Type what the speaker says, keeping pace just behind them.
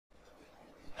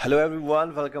Hello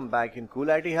everyone, welcome back in Cool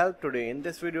IT Help. Today in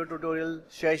this video tutorial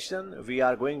session, we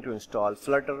are going to install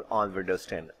Flutter on Windows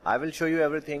 10. I will show you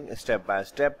everything step by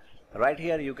step. Right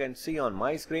here you can see on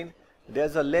my screen,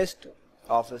 there's a list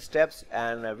of steps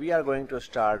and we are going to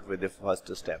start with the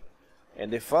first step.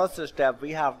 In the first step,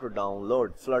 we have to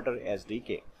download Flutter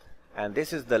SDK. And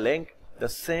this is the link, the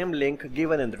same link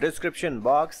given in the description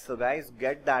box. So guys,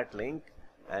 get that link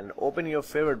and open your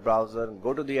favorite browser,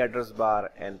 go to the address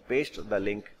bar and paste the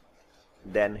link,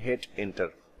 then hit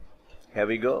enter. Here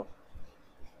we go.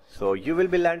 So you will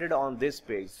be landed on this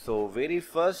page. So very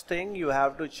first thing, you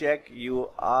have to check you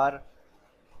are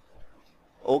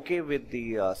okay with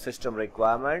the system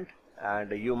requirement,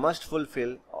 and you must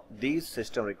fulfill these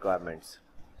system requirements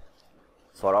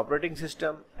for operating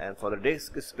system and for the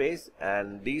disk space,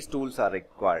 and these tools are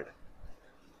required.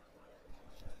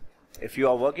 If you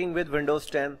are working with Windows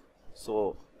 10,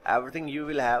 so everything you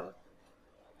will have.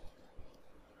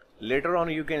 Later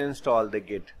on you can install the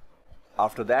Git.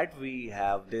 After that we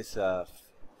have this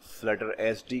Flutter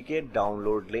SDK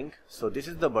download link. So this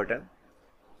is the button.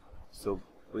 So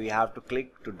we have to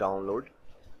click to download.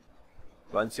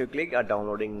 Once you click,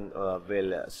 downloading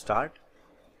will start.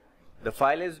 The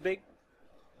file is big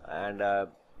and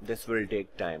this will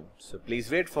take time. So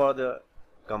please wait for the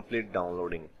complete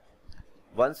downloading.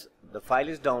 Once the file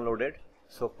is downloaded,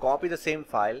 so copy the same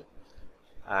file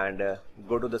and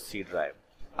go to the C drive.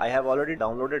 I have already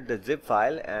downloaded the zip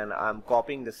file and I am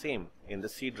copying the same in the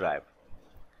C drive.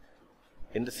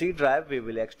 In the C drive we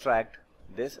will extract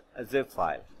this zip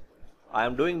file. I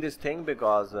am doing this thing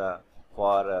because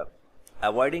for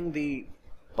avoiding the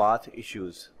path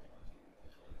issues.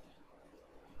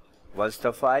 Once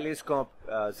the file is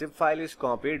zip file is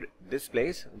copied this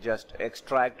place, just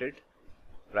extract it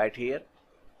right here.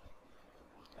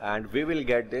 And we will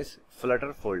get this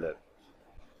Flutter folder.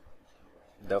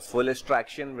 The full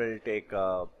extraction will take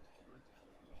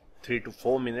 3 to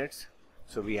 4 minutes,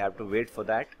 so we have to wait for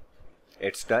that.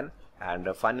 It's done, and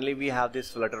finally we have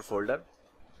this Flutter folder.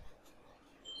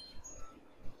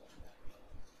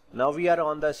 Now we are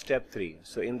on the step 3.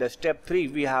 So in the step 3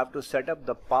 we have to set up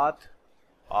the path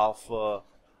of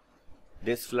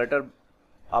this Flutter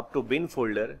up to bin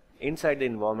folder inside the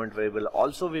environment variable.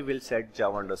 Also we will set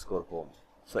java_home.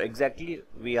 So exactly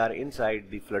we are inside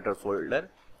the Flutter folder.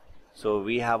 So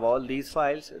we have all these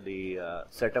files, the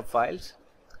setup files,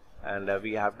 and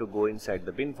we have to go inside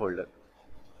the bin folder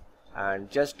and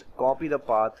just copy the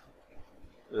path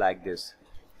like this,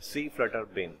 C Flutter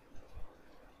bin.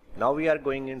 Now we are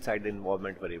going inside the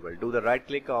environment variable. Do the right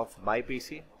click of my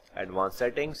PC, advanced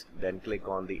settings, then click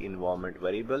on the environment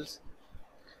variables,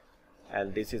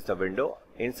 and this is the window.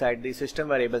 Inside the system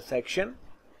variable section,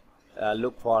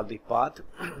 look for the path,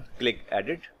 click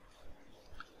edit,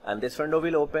 and this window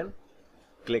will open.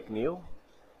 Click new.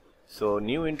 So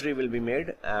new entry will be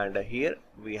made, and here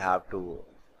we have to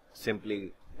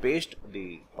simply paste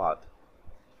the path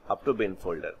up to bin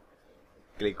folder.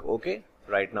 Click OK.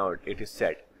 Right now it is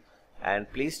set,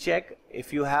 and please check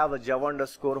if you have a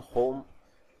java_home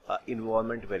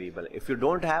environment variable. If you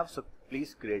don't have, so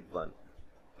please create one.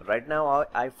 Right now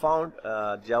I found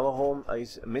Java home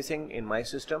is missing in my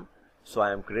system, so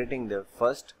I am creating the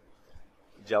first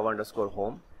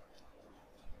java_home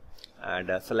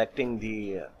and selecting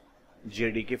the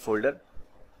JDK folder.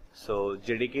 So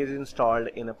JDK is installed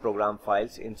in a program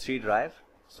files in C drive,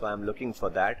 so I am looking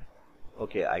for that.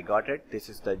 Okay, I got it. This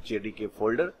is the JDK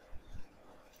folder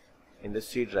in the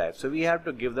C drive. So we have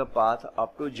to give the path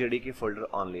up to JDK folder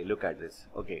only. Look at this.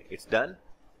 Okay, it's done.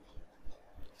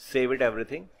 Save it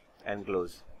everything and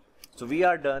close. So we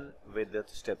are done with the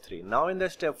step 3. Now in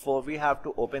the step 4 we have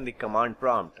to open the command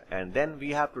prompt, and then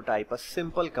we have to type a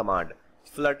simple command,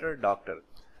 Flutter Doctor.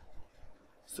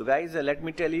 So guys, let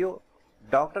me tell you,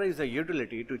 Doctor is a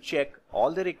utility to check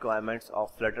all the requirements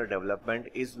of Flutter development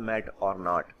is met or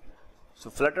not. So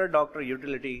Flutter Doctor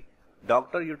utility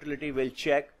will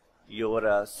check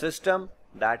your system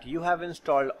that you have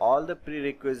installed all the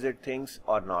prerequisite things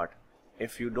or not.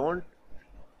 If you don't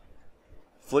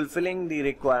fulfilling the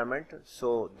requirement,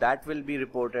 so that will be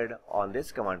reported on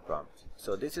this command prompt.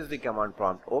 So this is the command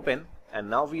prompt open, and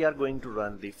now we are going to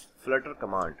run the Flutter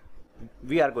command.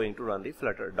 We are going to run the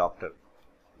Flutter Doctor.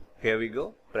 Here we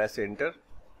go, press enter.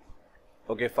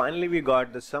 Okay, finally we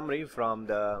got the summary from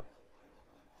the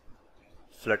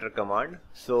Flutter command.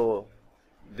 So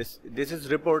this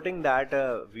is reporting that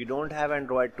we don't have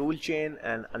Android toolchain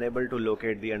and unable to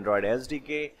locate the Android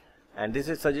SDK, and this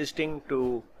is suggesting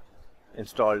to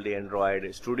install the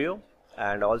Android Studio,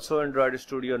 and also Android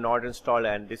Studio not installed,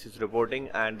 and this is reporting,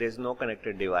 and there is no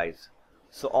connected device.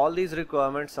 So all these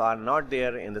requirements are not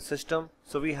there in the system,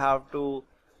 so we have to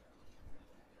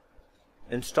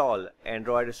install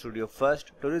Android Studio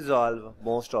first to resolve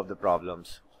most of the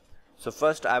problems. So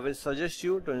first I will suggest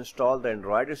you to install the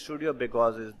Android Studio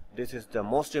because this is the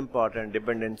most important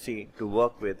dependency to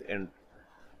work with in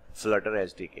Flutter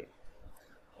SDK.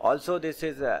 Also this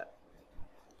is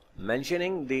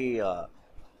mentioning the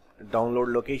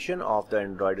download location of the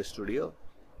Android Studio.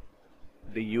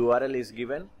 The URL is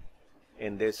given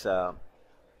in this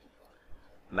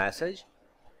message.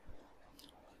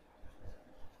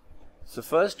 So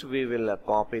first we will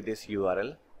copy this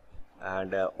URL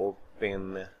and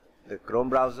open the Chrome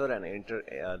browser and enter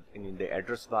in the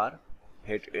address bar,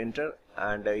 hit enter,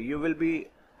 and you will be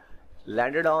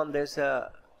landed on this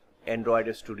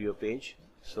Android Studio page.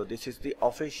 So this is the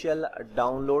official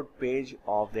download page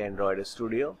of the Android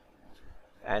Studio,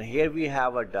 and here we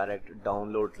have a direct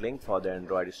download link for the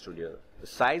Android Studio. The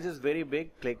size is very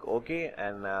big. Click OK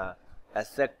and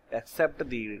accept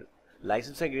the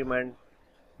license agreement,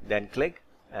 then click,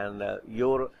 and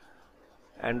your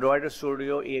Android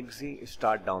Studio exe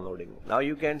start downloading. Now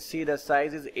you can see the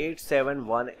size is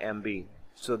 871 MB,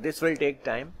 so this will take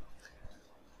time.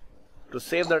 To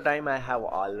save the time, I have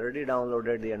already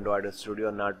downloaded the Android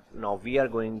Studio. Now we are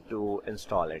going to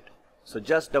install it. So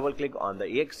just double click on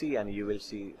the exe and you will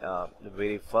see the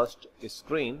very first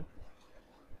screen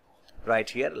right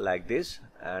here like this,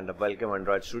 and welcome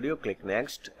Android Studio. Click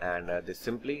next, and this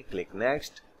simply click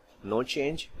next, no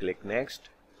change, click next,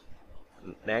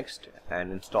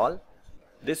 and install.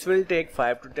 This will take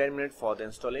 5 to 10 minutes for the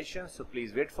installation, so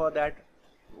please wait for that.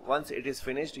 Once it is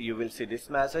finished, you will see this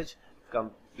message: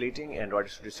 completing Android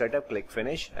Studio setup. Click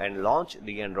finish and launch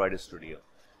the Android Studio.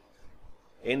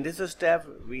 In this step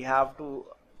we have to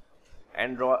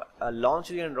launch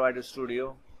the Android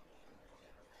Studio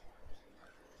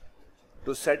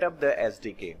to set up the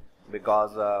SDK,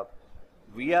 because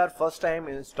we are first time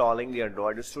installing the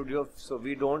Android Studio, so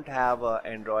we don't have a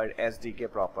Android SDK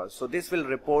proper. So this will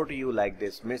report you like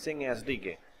this: missing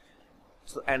SDK.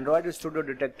 So Android Studio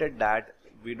detected that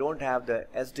we don't have the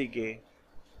SDK,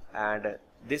 and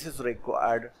this is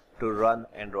required to run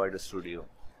Android Studio,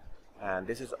 and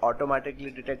this is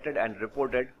automatically detected and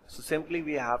reported. So simply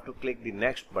we have to click the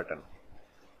next button,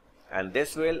 and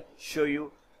this will show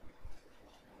you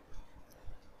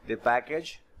the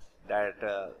package that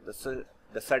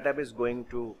the setup is going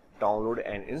to download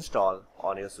and install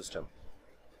on your system.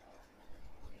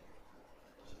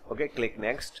 Okay, click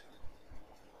next,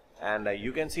 and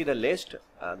you can see the list,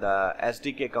 the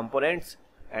SDK components,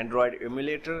 Android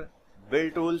emulator,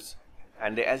 build tools,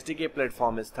 and the SDK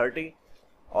platform is 30.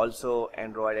 Also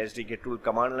Android SDK tool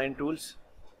command line tools.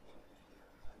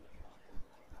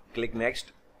 Click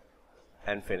next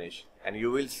and finish, and you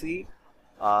will see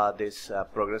this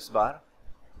progress bar.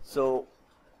 So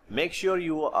make sure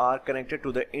you are connected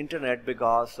to the internet,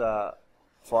 because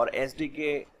for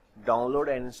SDK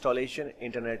download and installation,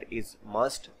 internet is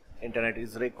must, internet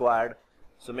is required.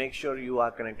 So make sure you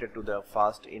are connected to the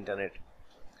fast internet,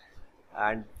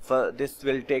 and for this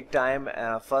will take time.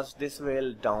 First this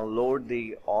will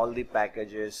download all the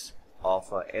packages of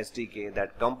SDK,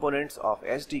 that components of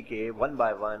SDK one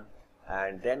by one,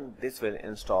 and then this will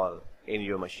install in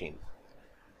your machine.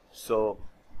 So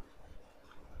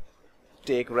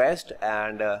take rest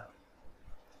and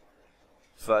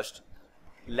first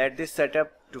let this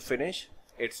setup to finish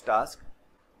its task.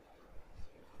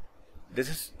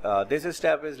 This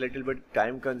step is little bit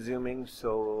time consuming,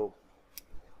 so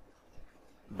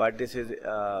but this is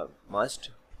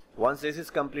must. Once this is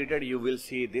completed, you will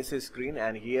see this screen,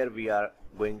 and here we are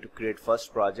going to create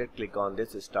first project. Click on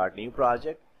this start new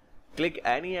project, click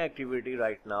any activity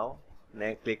right now,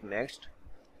 click next,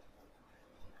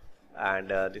 and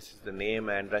this is the name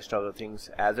and rest of the things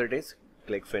as it is.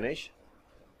 Click finish.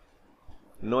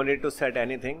 No need to set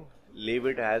anything, leave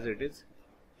it as it is.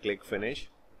 Click finish,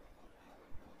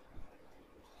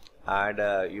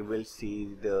 and you will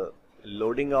see the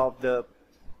loading of the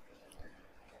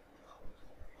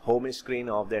home screen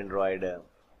of the Android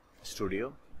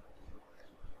Studio.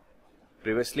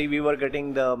 Previously we were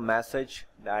getting the message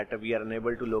that we are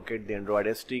unable to locate the Android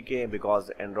SDK because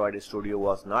Android Studio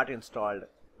was not installed.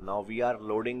 Now we are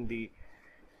loading the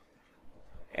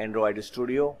Android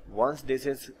Studio. Once this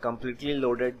is completely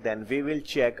loaded, then we will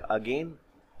check again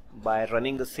by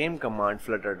running the same command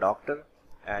Flutter Doctor,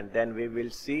 and then we will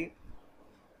see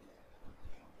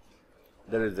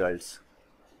the results.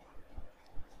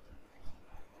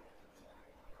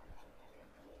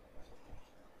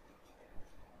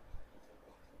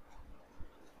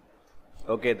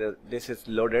 Okay, this is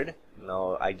loaded.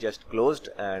 Now I just closed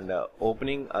and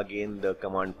opening again the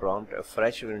command prompt, a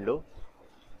fresh window,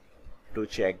 to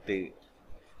check the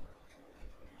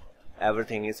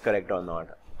everything is correct or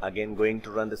not. Again going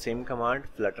to run the same command,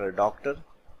 Flutter Doctor,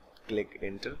 click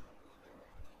enter.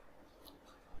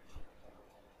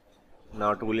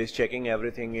 Now tool is checking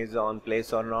everything is on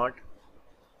place or not.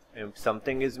 If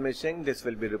something is missing, this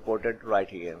will be reported right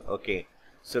here. Okay,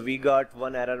 so we got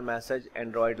one error message,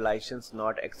 Android license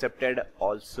not accepted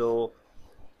also,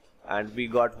 and we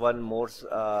got one more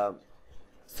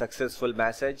successful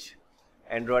message,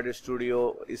 Android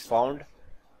Studio is found.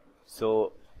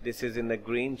 So this is in the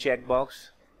green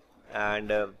checkbox,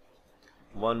 and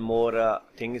one more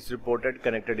thing is reported,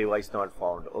 connected device not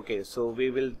found. Okay, so we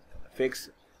will fix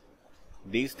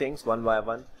these things one by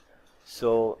one.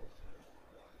 So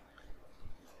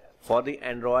for the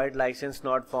Android license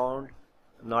not found,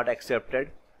 not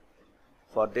accepted,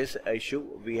 for this issue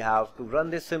we have to run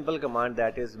this simple command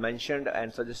that is mentioned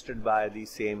and suggested by the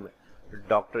same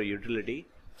doctor utility,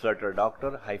 Flutter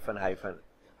Doctor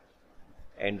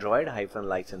Android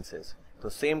licenses. So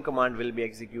same command will be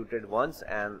executed once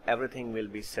and everything will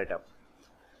be set up.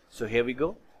 So here we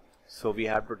go. So we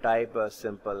have to type a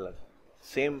simple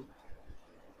same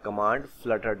command,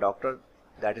 Flutter Doctor,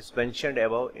 that is mentioned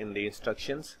above in the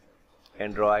instructions,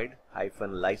 Android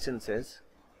licenses.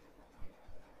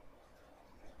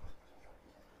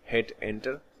 Hit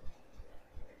enter.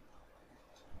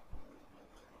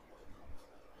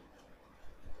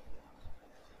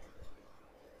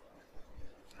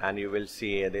 And you will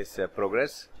see this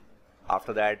progress.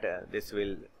 After that this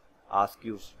will ask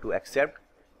you to accept.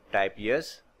 Type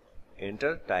yes,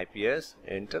 enter, type yes,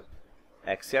 enter,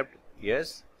 accept,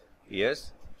 yes,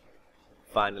 yes,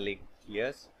 finally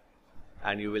yes,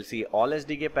 and you will see all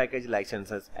SDK package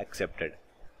licenses accepted.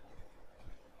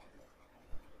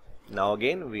 Now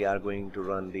again we are going to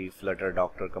run the Flutter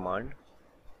Doctor command.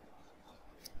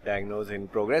 Diagnose in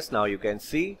progress. Now you can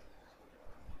see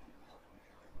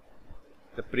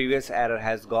the previous error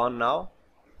has gone now.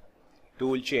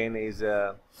 Tool chain is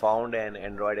found, and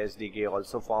Android SDK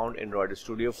also found, Android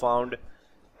Studio found,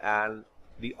 and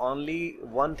the only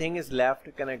one thing is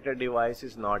left, connected device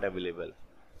is not available.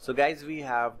 So guys, we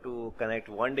have to connect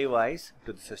one device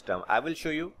to the system. I will show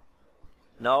you.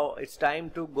 Now it's time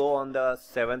to go on the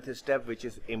 7th step, which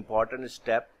is important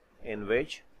step, in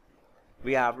which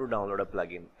we have to download a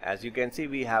plugin. As you can see,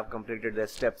 we have completed the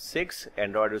step 6,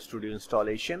 Android Studio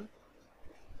installation,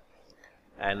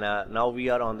 and now we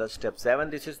are on the step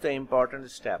 7. This is the important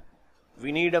step.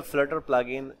 We need a Flutter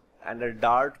plugin and a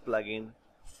Dart plugin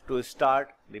to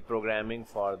start the programming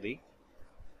for the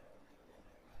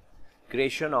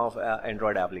creation of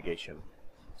Android application.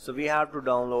 So we have to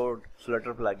download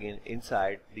Flutter plugin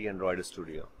inside the Android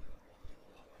Studio.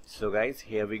 So guys,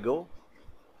 here we go.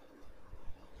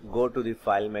 Go to the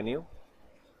file menu.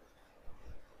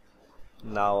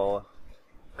 Now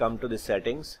come to the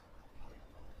settings,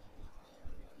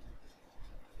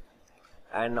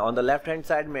 and on the left hand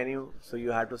side menu, so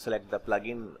you have to select the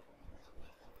plugin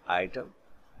item,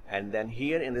 and then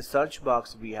here in the search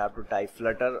box we have to type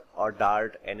Flutter or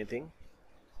Dart, anything.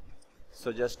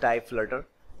 So just type Flutter.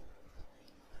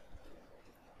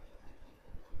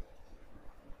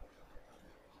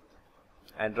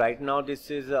 And right now this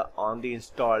is on the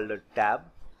installed tab,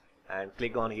 and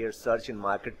click on here search in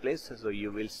marketplace. So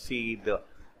you will see the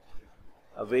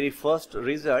very first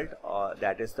result,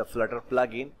 that is the Flutter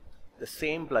plugin, the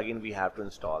same plugin we have to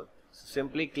install. So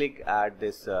simply click at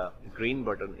this green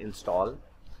button, install,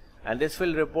 and this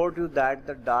will report you that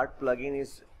the Dart plugin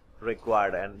is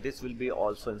required, and this will be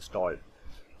also installed.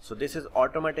 So this is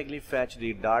automatically fetch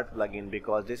the Dart plugin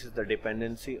because this is the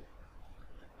dependency,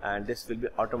 and this will be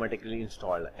automatically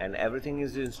installed, and everything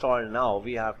is installed. Now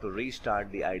we have to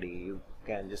restart the IDE. You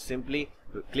can just simply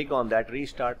click on that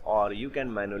restart, or you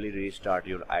can manually restart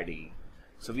your IDE.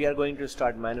 So we are going to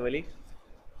start manually.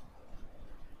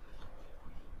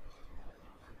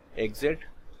 Exit,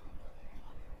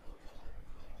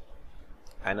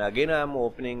 and again I am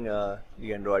opening the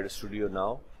Android Studio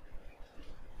now.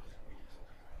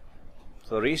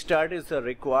 So restart is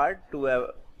required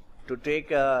to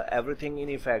take everything in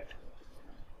effect.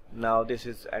 Now this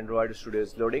is Android Studio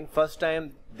is loading. First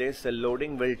time this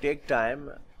loading will take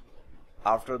time.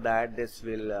 After that this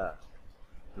will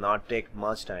not take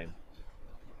much time.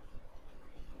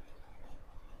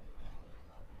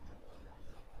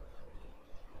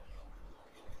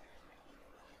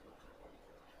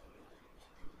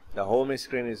 The home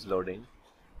screen is loading.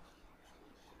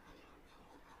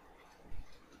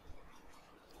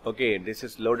 Okay, this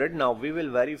is loaded. Now we will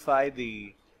verify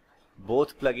the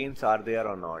both plugins are there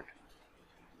or not.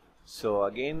 So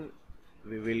again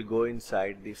we will go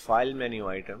inside the file menu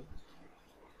item,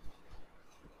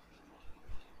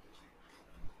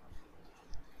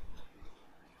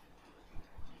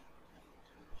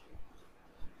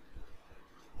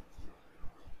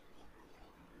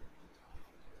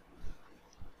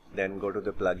 then go to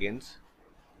the plugins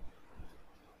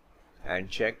and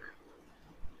check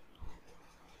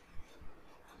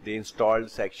the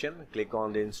installed section. Click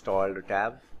on the installed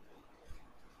tab,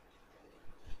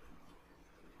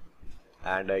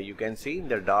 and you can see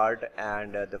the Dart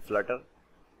and the Flutter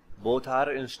both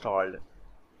are installed.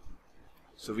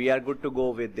 So we are good to go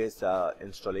with this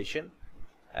installation.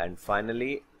 And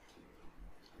finally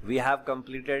we have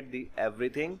completed the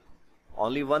everything.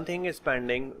 Only one thing is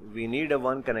pending. We need a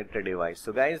one connected device.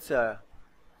 So guys,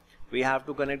 we have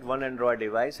to connect one Android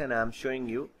device, and I am showing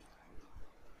you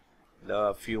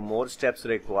the few more steps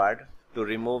required to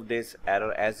remove this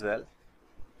error as well.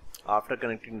 After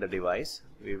connecting the device,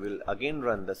 we will again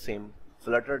run the same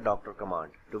flutter doctor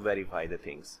command to verify the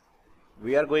things.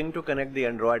 We are going to connect the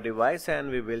Android device and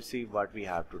we will see what we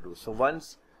have to do. So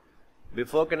once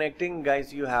before connecting,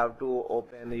 guys, you have to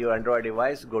open your Android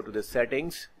device, go to the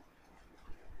settings,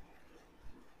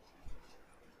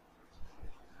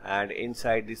 and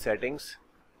inside the settings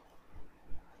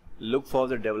look for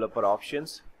the developer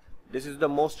options. This is the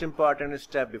most important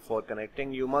step before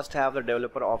connecting. You must have the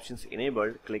developer options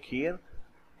enabled. Click here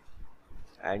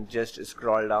and just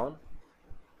scroll down.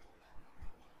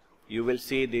 You will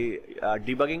see the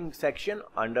debugging section.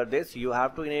 Under this you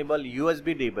have to enable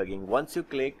USB debugging. Once you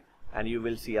click, and you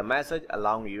will see a message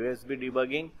allowing USB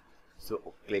debugging,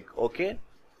 so click OK.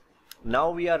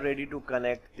 Now we are ready to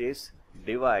connect this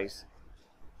device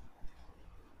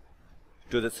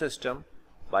to the system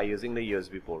by using the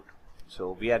USB port.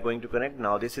 So we are going to connect.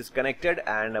 Now this is connected,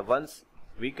 and once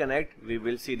we connect, we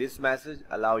will see this message,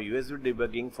 allow USB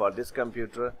debugging for this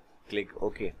computer. Click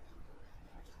OK.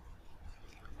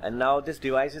 And now this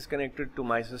device is connected to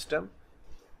my system,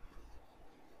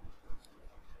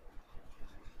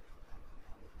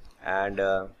 and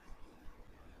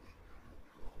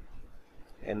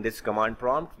in this command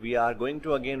prompt we are going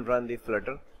to again run the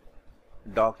flutter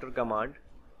doctor command.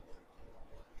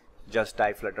 Just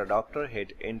type flutter doctor,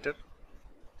 hit enter.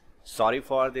 Sorry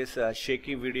for this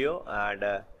shaky video,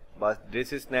 and but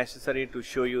this is necessary to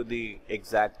show you the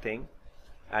exact thing.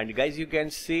 And guys, you can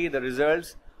see the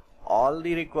results. All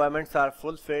the requirements are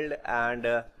fulfilled,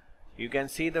 and you can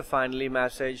see the finally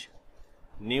message,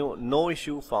 no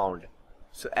issue found.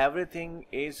 So everything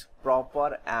is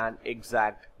proper and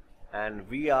exact, and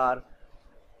we are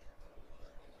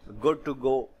good to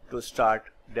go to start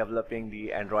developing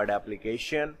the Android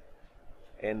application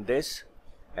in this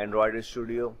Android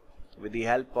Studio with the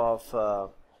help of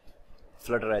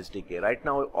Flutter SDK. Right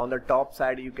now on the top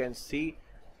side you can see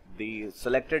the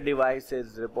selected device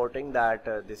is reporting that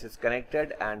this is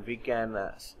connected, and we can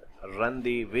run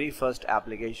the very first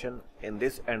application in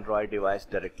this Android device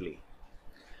directly.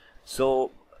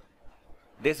 So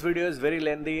this video is very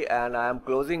lengthy, and I am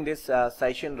closing this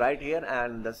session right here,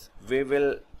 and we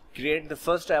will create the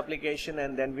first application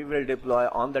and then we will deploy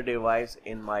on the device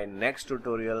in my next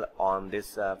tutorial on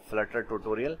this Flutter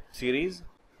tutorial series.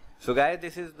 So guys,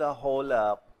 this is the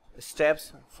whole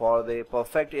steps for the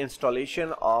perfect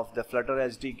installation of the Flutter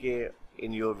SDK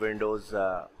in your Windows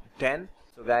 10.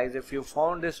 So guys, if you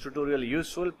found this tutorial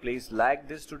useful, please like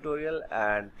this tutorial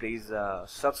and please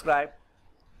subscribe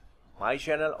my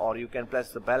channel, or you can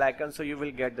press the bell icon so you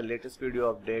will get the latest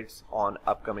video updates on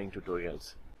upcoming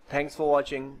tutorials. Thanks for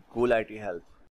watching. Cool IT Help.